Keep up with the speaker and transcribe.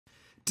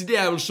Today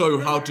I will show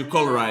you how to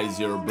colorize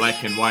your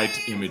black and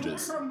white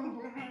images.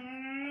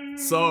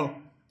 So,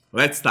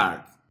 let's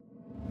start.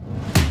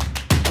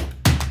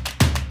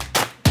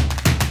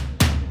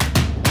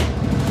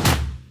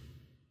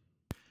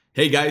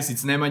 Hey guys,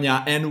 it's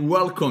Nemanja and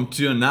welcome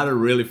to another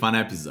really fun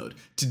episode.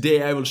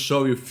 Today I will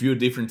show you a few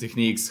different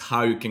techniques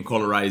how you can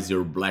colorize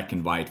your black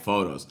and white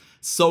photos.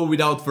 So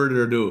without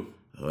further ado,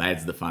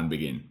 let's the fun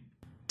begin.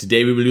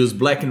 Today we will use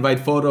black and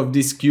white photo of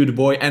this cute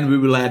boy and we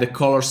will add the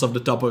colors of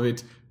the top of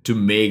it to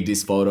make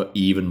this photo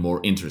even more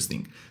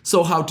interesting.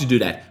 So how to do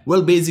that?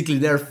 Well, basically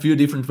there are a few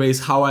different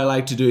ways how I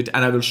like to do it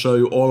and I will show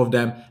you all of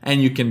them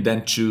and you can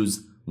then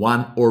choose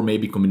one or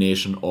maybe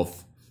combination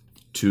of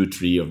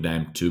 2-3 of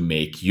them to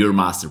make your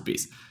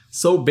masterpiece.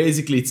 So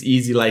basically it's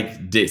easy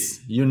like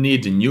this. You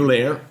need a new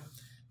layer,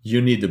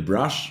 you need a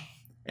brush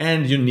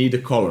and you need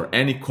a color,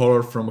 any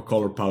color from a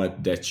color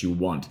palette that you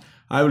want.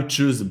 I will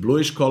choose a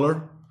bluish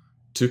color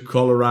to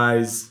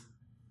colorize,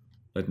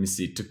 to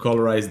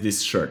colorize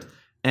this shirt.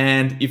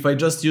 And if I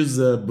just use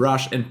a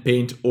brush and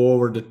paint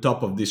over the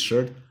top of this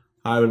shirt,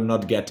 I will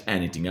not get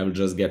anything. I will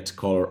just get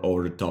color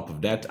over the top of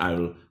that. I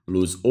will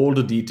lose all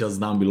the details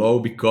down below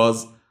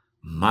because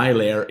my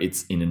layer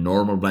it's in a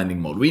normal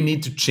blending mode. We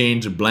need to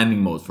change the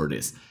blending mode for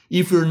this.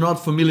 If you're not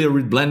familiar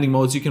with blending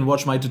modes, you can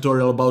watch my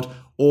tutorial about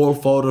all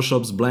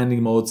Photoshop's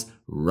blending modes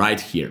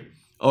right here.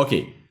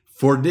 Okay,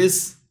 for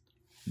this,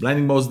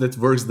 blending modes that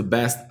works the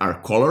best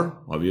are color,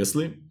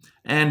 obviously,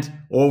 and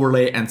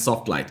overlay and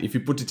soft light. If you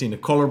put it in a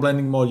color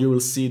blending mode, you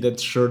will see that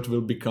shirt will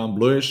become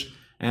bluish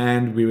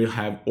and we will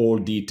have all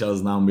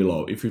details down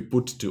below. If you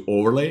put it to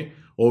overlay,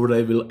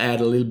 overlay will add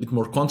a little bit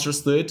more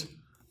contrast to it,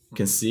 you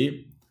can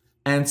see.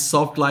 And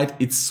soft light,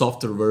 it's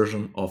softer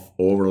version of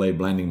overlay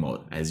blending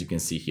mode, as you can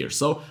see here.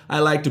 So I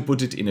like to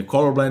put it in a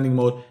color blending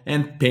mode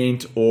and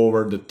paint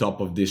over the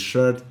top of this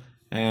shirt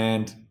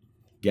and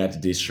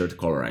get this shirt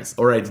colorized.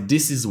 Alright,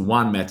 this is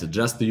one method,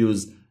 just to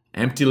use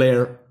empty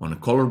layer on a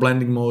color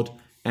blending mode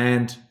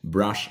and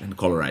brush and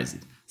colorize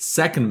it.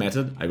 Second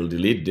method, I will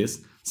delete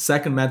this.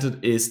 Second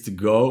method is to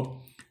go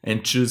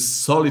and choose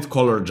solid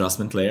color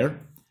adjustment layer.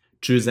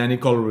 Choose any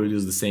color, we'll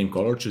use the same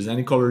color. Choose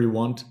any color you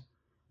want.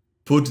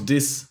 Put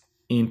this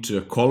into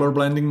a color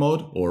blending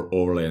mode or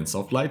overlay and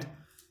soft light.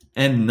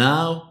 And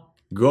now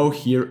go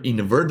here,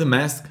 invert the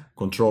mask,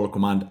 Control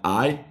Command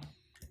I,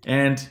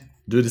 and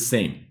do the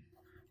same.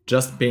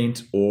 Just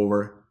paint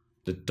over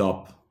the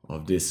top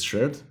of this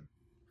shirt.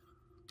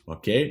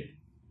 Okay.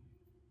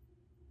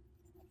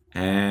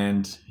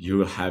 And you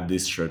will have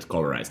this shirt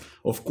colorized.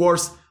 Of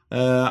course,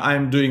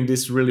 I'm doing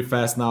this really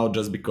fast now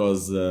just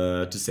because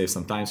to save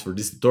some time for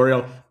this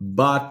tutorial.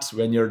 But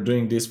when you're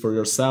doing this for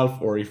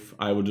yourself, or if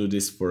I would do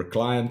this for a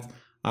client,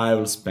 I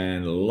will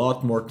spend a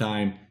lot more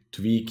time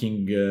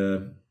tweaking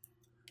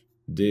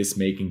this,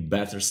 making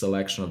better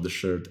selection of the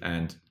shirt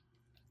and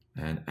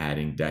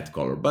adding that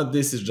color. But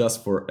this is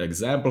just for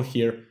example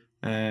here,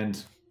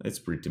 and it's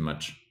pretty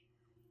much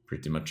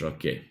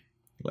okay.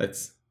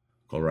 Let's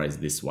colorize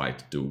this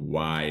white too.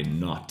 Why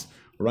not?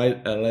 Right?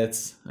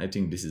 I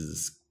think this is the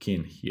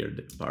skin here,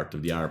 the part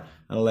of the arm,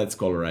 and let's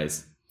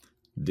colorize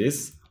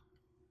this.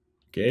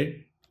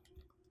 Okay.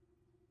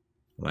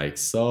 Like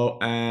so,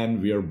 and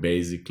we are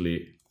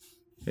basically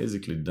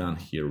done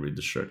here with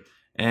the shirt.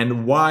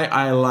 And why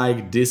I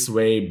like this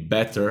way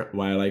better,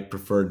 why I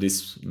prefer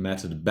this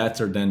method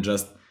better than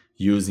just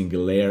using a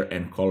layer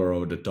and color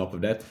over the top of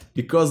that,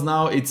 because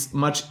now it's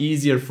much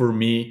easier for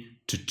me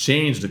to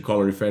change the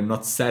color if I'm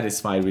not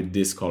satisfied with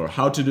this color.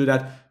 How to do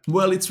that?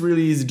 Well, it's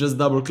really easy. Just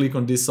double click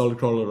on this solid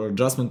color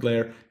adjustment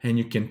layer and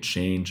you can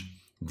change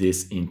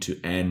this into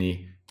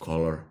any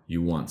color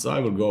you want. So I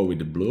will go with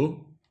the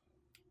blue,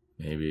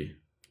 maybe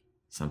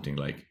something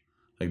like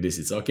this,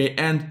 it's okay,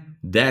 and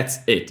that's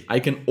it.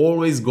 I can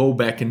always go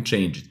back and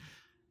change it.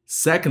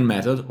 Second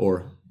method,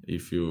 or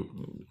if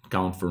you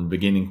count from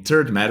beginning,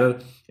 third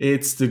method,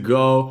 it's to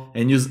go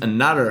and use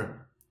another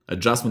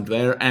adjustment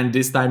layer, and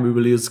this time we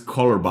will use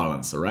color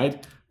balance. All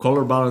right,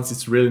 color balance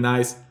is really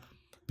nice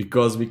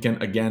because we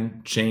can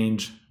again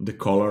change the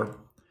color,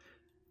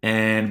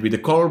 and with the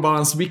color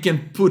balance we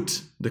can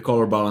put the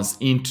color balance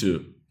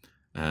into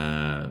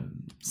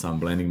some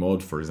blending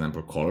mode, for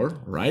example color,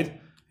 right?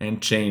 And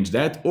change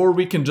that, or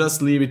we can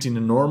just leave it in a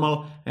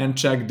normal and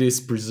check this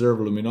preserve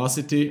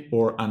luminosity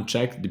or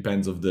uncheck,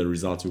 depends of the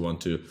result you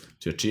want to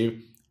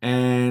achieve.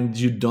 And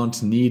you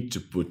don't need to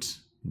put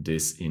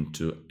this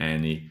into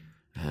any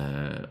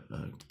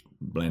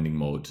blending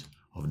mode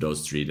of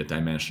those three that I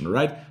mentioned,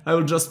 right? I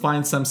will just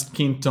find some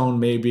skin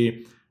tone,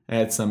 maybe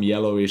add some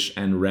yellowish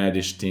and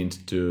reddish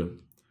tint to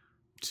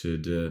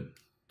the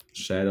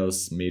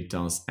shadows,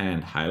 midtones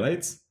and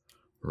highlights,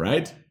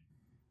 right?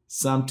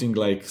 Something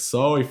like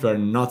so. If you're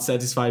not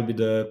satisfied with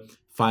the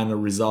final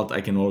result, I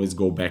can always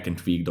go back and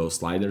tweak those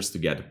sliders to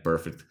get a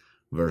perfect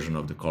version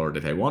of the color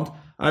that I want.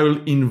 I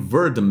will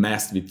invert the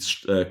mask with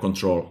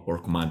Control or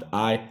Command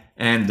I,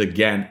 and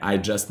again I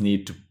just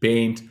need to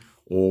paint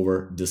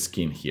over the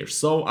skin here.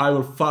 So I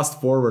will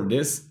fast forward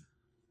this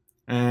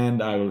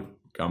and I will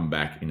come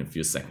back in a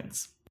few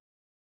seconds.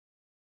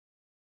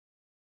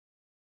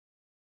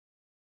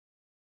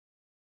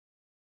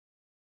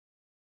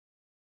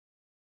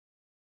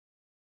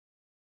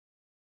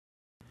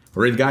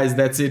 Alright guys,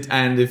 that's it,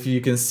 and if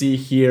you can see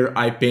here,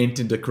 I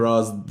painted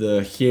across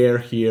the hair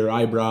here,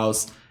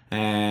 eyebrows,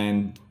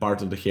 and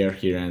part of the hair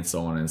here, and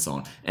so on and so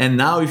on. And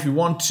now if you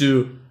want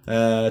to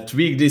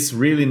tweak this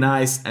really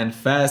nice and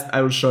fast,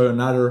 I will show you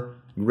another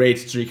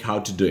great trick how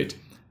to do it.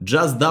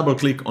 Just double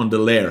click on the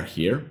layer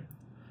here,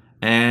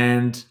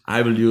 and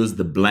I will use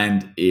the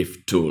Blend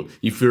If tool.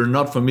 If you're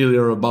not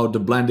familiar about the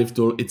Blend If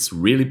tool, it's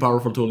really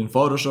powerful tool in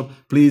Photoshop.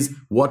 Please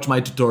watch my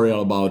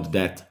tutorial about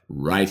that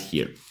right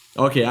here.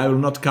 Okay, I will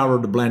not cover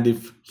the Blend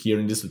If here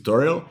in this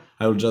tutorial.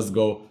 I will just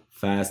go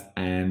fast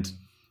and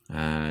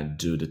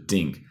do the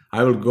thing.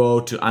 I will go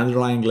to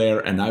underlying layer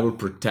and I will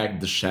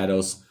protect the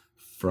shadows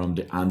from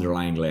the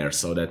underlying layer.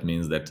 So that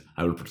means that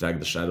I will protect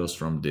the shadows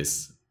from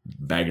this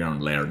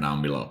background layer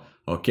down below.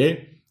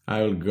 Okay,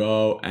 I will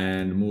go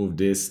and move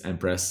this and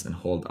press and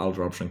hold Alt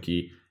Option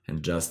key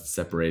and just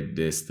separate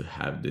this to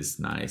have this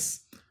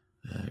nice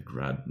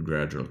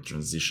gradual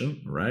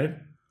transition, right?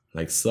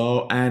 Like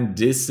so. And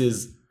this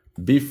is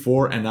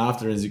before and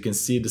after. As you can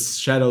see, the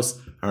shadows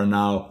are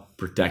now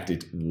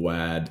protected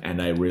well,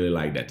 and I really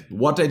like that.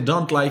 What I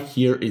don't like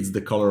here is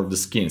the color of the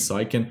skin, so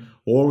I can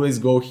always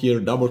go here,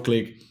 double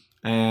click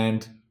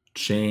and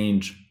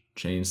change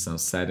some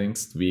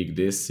settings, tweak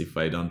this if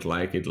I don't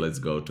like it. Let's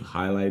go to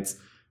highlights,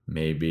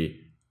 maybe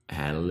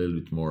add a little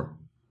bit more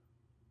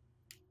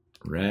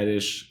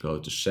reddish, go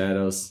to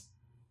shadows,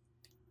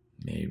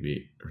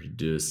 maybe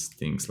reduce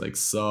things like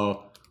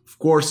so. Of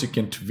course, you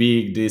can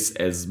tweak this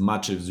as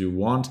much as you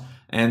want,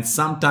 and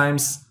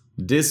sometimes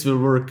this will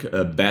work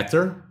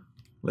better.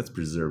 Let's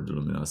preserve the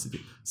luminosity.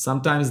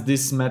 Sometimes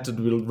this method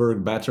will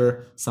work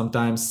better,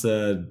 sometimes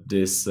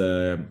this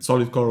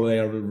solid color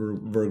layer will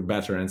work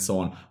better, and so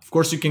on. Of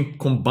course, you can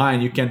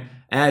combine, you can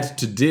add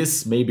to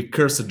this maybe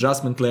curves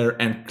adjustment layer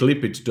and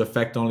clip it to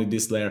affect only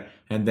this layer,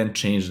 and then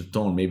change the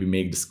tone, maybe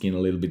make the skin a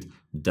little bit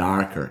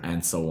darker,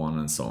 and so on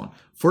and so on.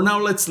 For now,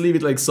 let's leave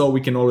it like so, we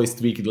can always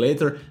tweak it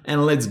later,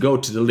 and let's go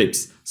to the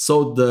lips.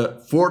 So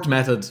the fourth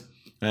method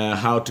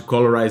how to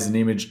colorize an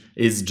image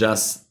is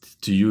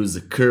just to use the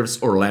curves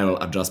or level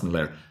adjustment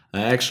layer.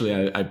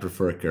 Actually, I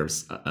prefer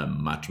curves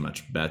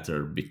much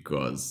better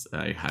because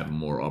I have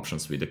more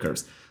options with the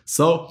curves.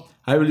 So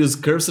I will use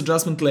curves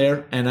adjustment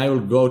layer and I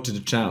will go to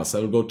the channels. I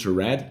will go to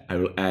red, I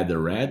will add a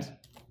red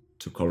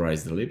to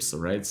colorize the lips,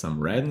 alright, some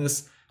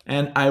redness,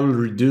 and I will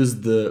reduce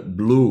the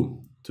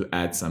blue to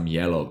add some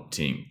yellow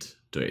tint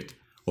to it.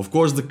 Of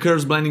course, the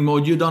curves blending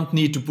mode you don't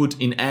need to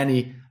put in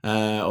any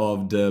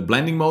of the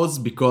blending modes,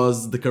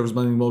 because the curves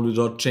blending mode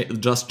will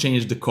just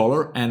change the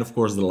color and of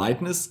course the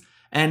lightness,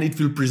 and it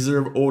will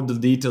preserve all the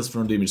details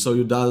from the image. So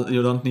you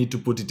don't need to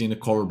put it in a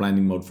color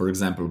blending mode, for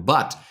example.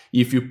 But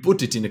if you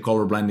put it in a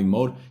color blending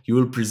mode, you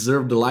will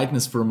preserve the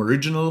lightness from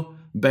original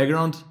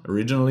background,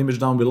 original image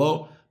down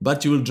below,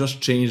 but you will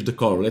just change the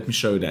color. Let me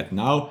show you that.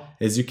 Now,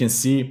 as you can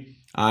see,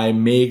 I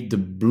make the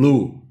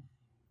blue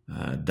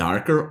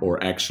darker,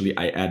 or actually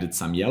I added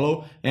some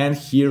yellow, and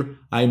here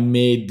I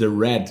made the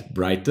red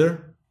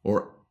brighter,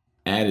 or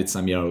added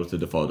some yellow to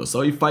the photo.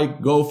 So if I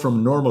go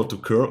from normal to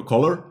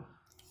color,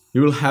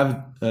 you will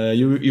have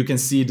you can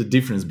see the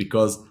difference,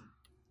 because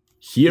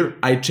here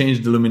I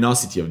changed the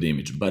luminosity of the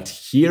image, but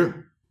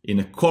here in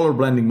a color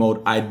blending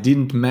mode I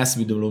didn't mess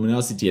with the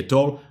luminosity at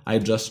all, I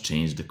just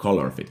changed the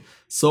color of it.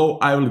 So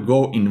I will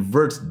go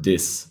invert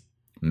this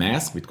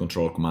mask with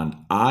Control Command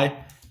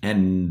I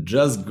and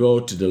just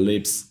go to the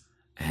lips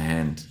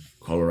and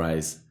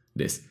colorize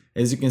this.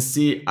 As you can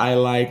see, I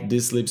like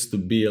these lips to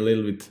be a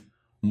little bit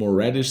more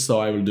reddish,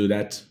 so I will do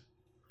that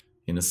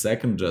in a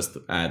second, just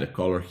to add a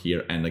color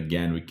here, and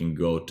again we can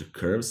go to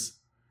curves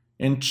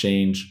and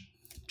change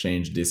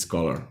this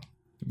color,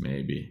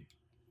 maybe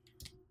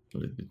a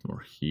little bit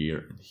more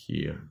here and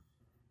here.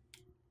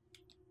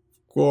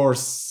 Of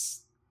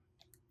course,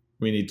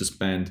 we need to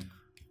spend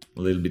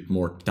a little bit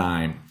more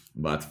time,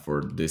 but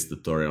for this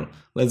tutorial,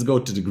 let's go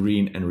to the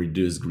green and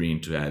reduce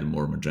green to add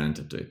more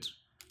magenta to it.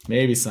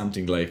 Maybe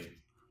something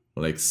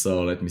like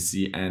so, let me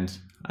see, and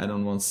I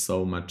don't want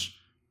so much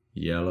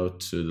yellow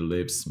to the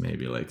lips,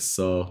 maybe like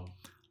so.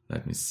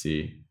 Let me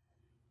see.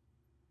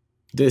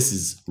 This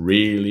is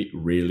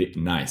really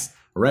nice.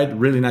 Alright,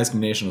 really nice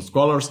combination of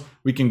colors.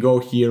 We can go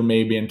here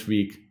maybe and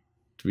tweak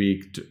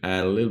to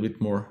add a little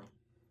bit more.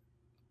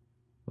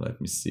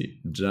 Let me see,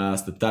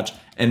 just a touch.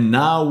 And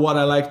now what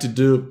I like to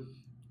do,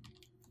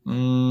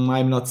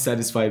 I'm not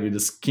satisfied with the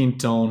skin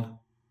tone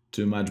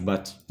too much,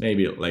 but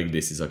maybe like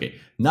this is okay.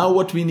 Now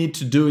what we need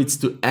to do is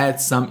to add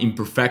some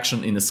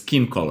imperfection in a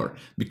skin color,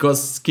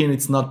 because skin,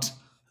 it's not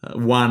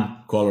one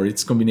color,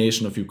 it's a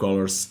combination of few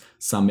colors.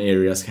 Some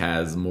areas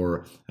has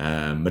more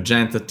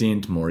magenta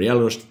tint, more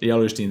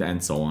yellowish tint,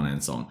 and so on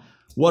and so on.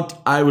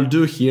 What I will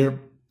do here,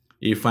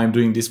 if I'm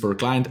doing this for a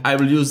client, I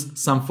will use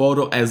some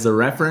photo as a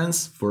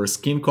reference for a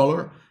skin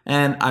color,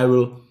 and I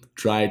will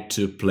try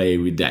to play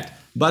with that.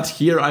 But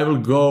here I will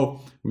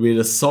go with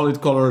a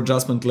solid color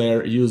adjustment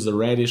layer, use a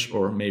reddish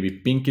or maybe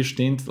pinkish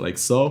tint, like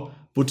so,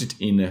 put it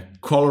in a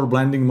color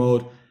blending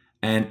mode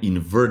and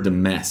invert the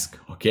mask,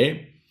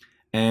 okay?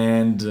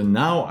 And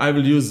now I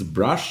will use a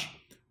brush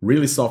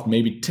really soft,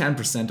 maybe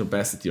 10%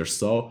 opacity or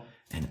so,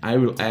 and I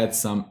will add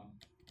some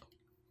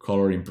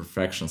color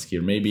imperfections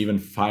here, maybe even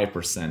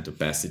 5%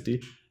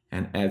 opacity,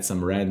 and add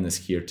some redness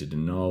here to the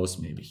nose,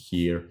 maybe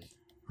here,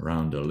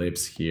 around the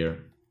lips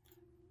here,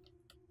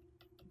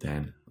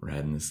 then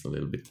redness a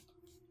little bit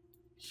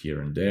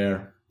here and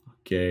there.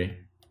 Okay,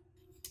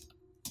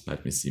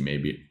 let me see,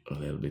 maybe a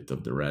little bit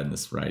of the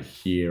redness right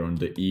here on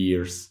the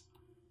ears,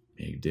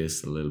 make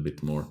this a little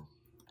bit more.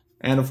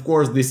 And of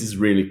course this is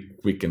really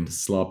quick and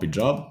sloppy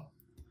job,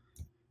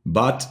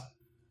 but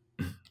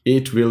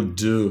it will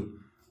do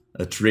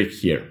a trick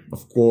here.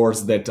 Of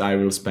course that I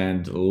will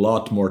spend a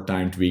lot more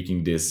time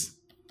tweaking this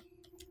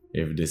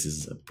if this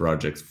is a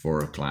project for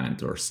a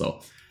client or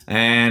so.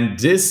 And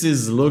this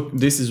is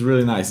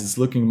really nice. It's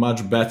looking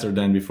much better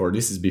than before.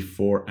 This is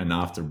before and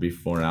after,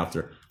 before and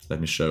after.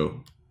 Let me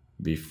show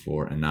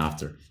before and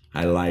after.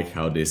 I like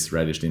how this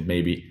reddish tint,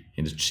 maybe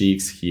in the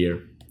cheeks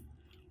here,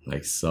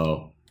 like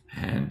so.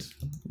 And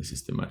this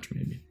is too much,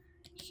 maybe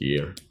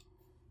here,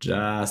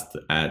 just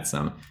to add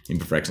some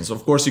imperfections.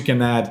 Of course you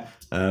can add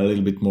a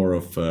little bit more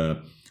of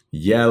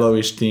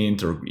yellowish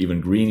tint or even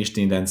greenish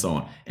tint and so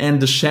on.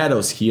 And the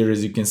shadows here,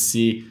 as you can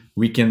see,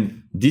 we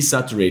can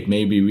desaturate.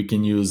 Maybe we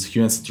can use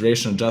hue and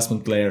saturation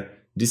adjustment layer,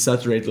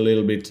 desaturate a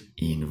little bit,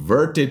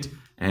 invert it,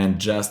 and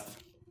just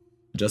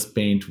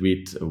paint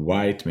with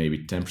white,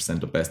 maybe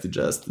 10% opacity,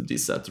 just to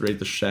desaturate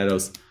the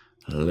shadows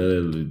a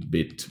little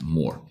bit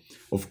more.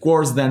 Of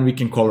course, then we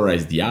can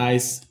colorize the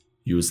eyes,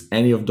 use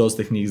any of those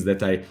techniques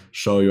that I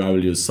show you. I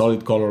will use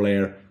solid color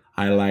layer.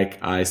 I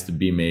like eyes to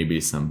be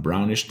maybe some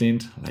brownish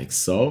tint, like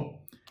so.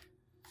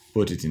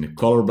 Put it in a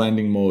color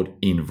blending mode,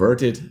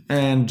 invert it,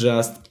 and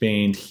just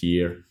paint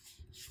here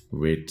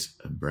with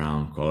a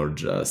brown color,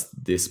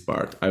 just this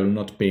part. I will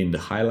not paint the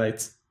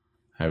highlights.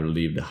 I will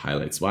leave the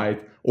highlights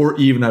white, or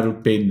even I will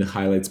paint the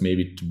highlights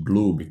maybe to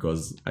blue,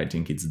 because I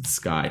think it's the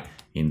sky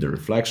in the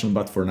reflection,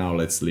 but for now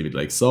let's leave it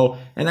like so.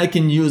 And I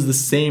can use the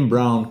same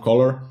brown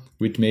color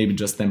with maybe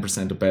just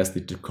 10%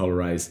 opacity to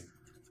colorize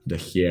the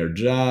hair,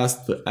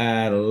 just to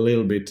add a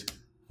little bit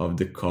of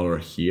the color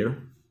here,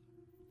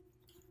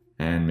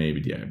 and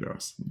maybe the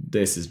eyebrows.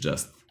 This is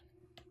just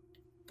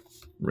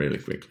really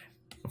quickly.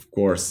 Of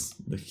course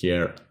the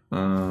hair,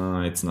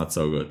 it's not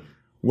so good.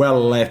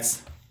 Well,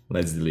 let's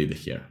delete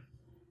the hair.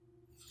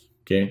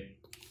 Okay,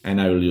 and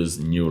I will use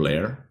new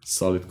layer,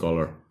 solid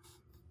color.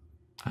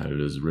 I will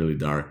use really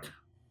dark,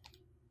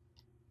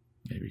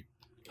 maybe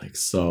like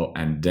so,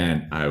 and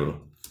then I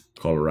will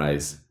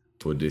colorize,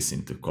 put this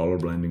into color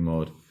blending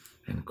mode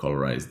and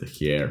colorize the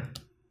hair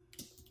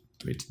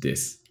with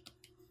this.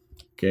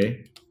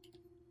 Okay,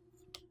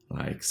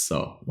 like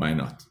so, why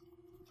not?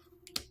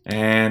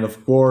 And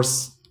of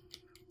course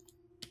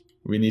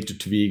we need to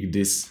tweak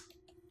this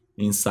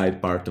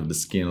inside part of the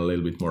skin a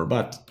little bit more,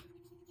 but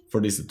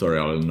for this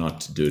tutorial I will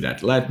not do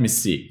that. Let me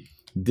see.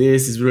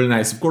 This is really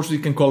nice. Of course we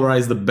can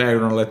colorize the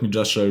background. Let me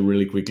just show you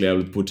really quickly. I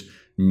will put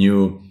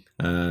new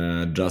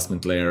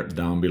adjustment layer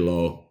down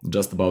below,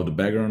 just above the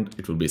background.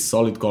 It will be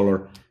solid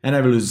color, and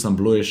I will use some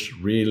bluish,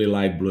 really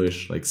light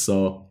bluish, like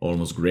so,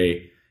 almost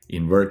gray.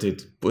 Invert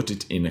it, put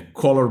it in a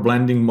color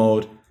blending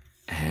mode,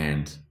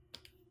 and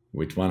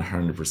with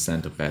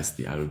 100%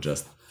 opacity I will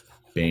just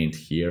paint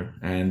here.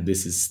 And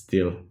this is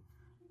still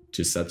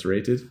too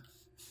saturated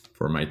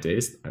for my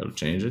taste. I will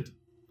change it.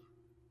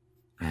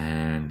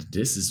 And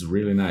this is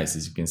really nice,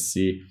 as you can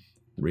see,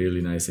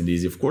 really nice and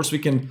easy. Of course we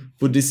can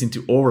put this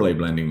into overlay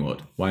blending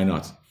mode. Why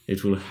not?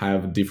 It will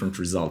have a different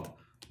result,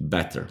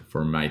 better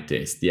for my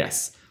taste.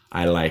 Yes,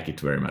 I like it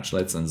very much.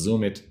 Let's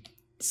unzoom it.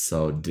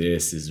 So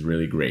this is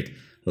really great.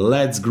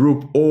 Let's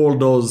group all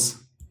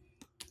those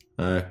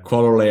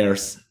color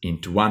layers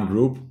into one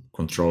group.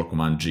 Control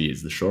Command G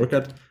is the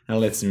shortcut, and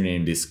let's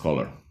rename this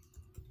color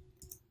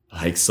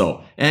like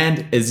so.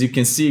 And as you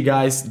can see,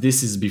 guys,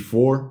 this is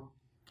before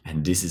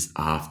and this is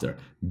after.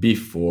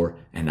 Before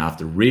and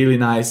after. Really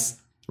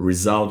nice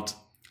result.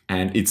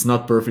 And it's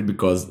not perfect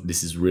because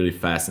this is really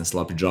fast and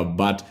sloppy job,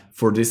 but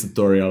for this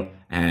tutorial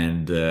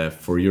and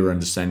for your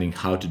understanding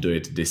how to do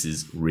it, this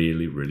is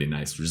really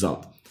nice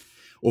result.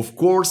 Of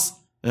course,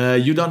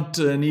 you don't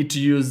need to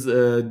use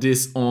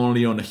this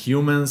only on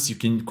humans. You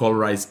can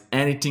colorize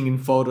anything in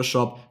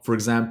Photoshop. For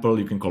example,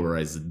 you can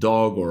colorize a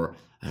dog or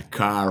a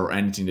car or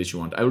anything that you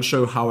want. I will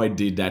show you how I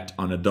did that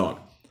on a dog.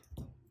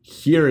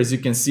 Here, as you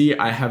can see,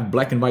 I have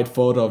black and white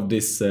photo of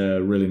this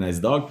really nice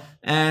dog,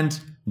 and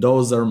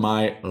those are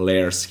my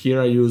layers.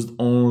 Here I used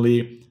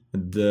only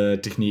the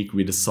technique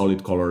with the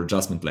solid color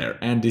adjustment layer,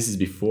 and this is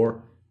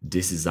before,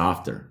 this is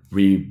after.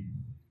 We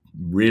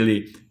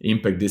really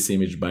impact this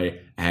image by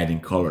adding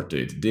color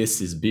to it. This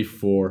is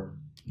before,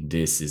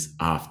 this is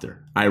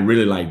after. I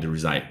really like the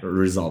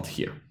result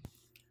here.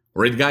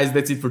 Alright guys,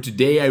 that's it for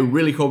today. I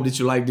really hope that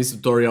you liked this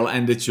tutorial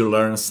and that you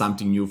learned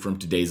something new from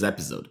today's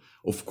episode.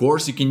 Of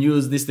course, you can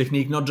use this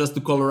technique not just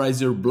to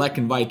colorize your black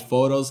and white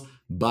photos,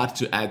 but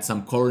to add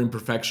some color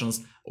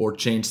imperfections or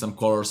change some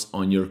colors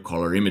on your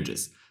color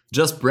images.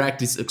 Just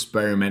practice,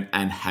 experiment,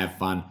 and have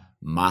fun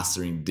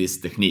mastering this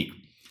technique.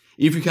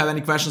 If you have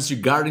any questions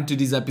regarding to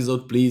this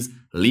episode, please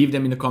leave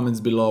them in the comments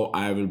below.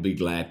 I will be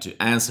glad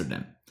to answer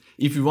them.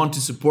 If you want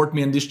to support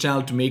me on this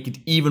channel to make it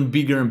even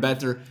bigger and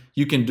better,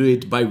 you can do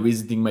it by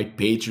visiting my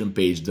Patreon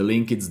page. The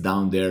link is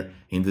down there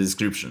in the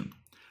description.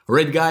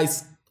 Alright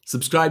guys,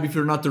 subscribe if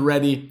you're not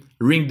already,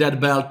 ring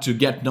that bell to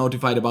get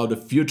notified about the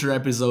future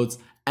episodes,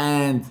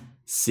 and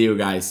see you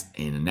guys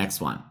in the next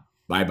one.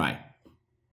 Bye bye.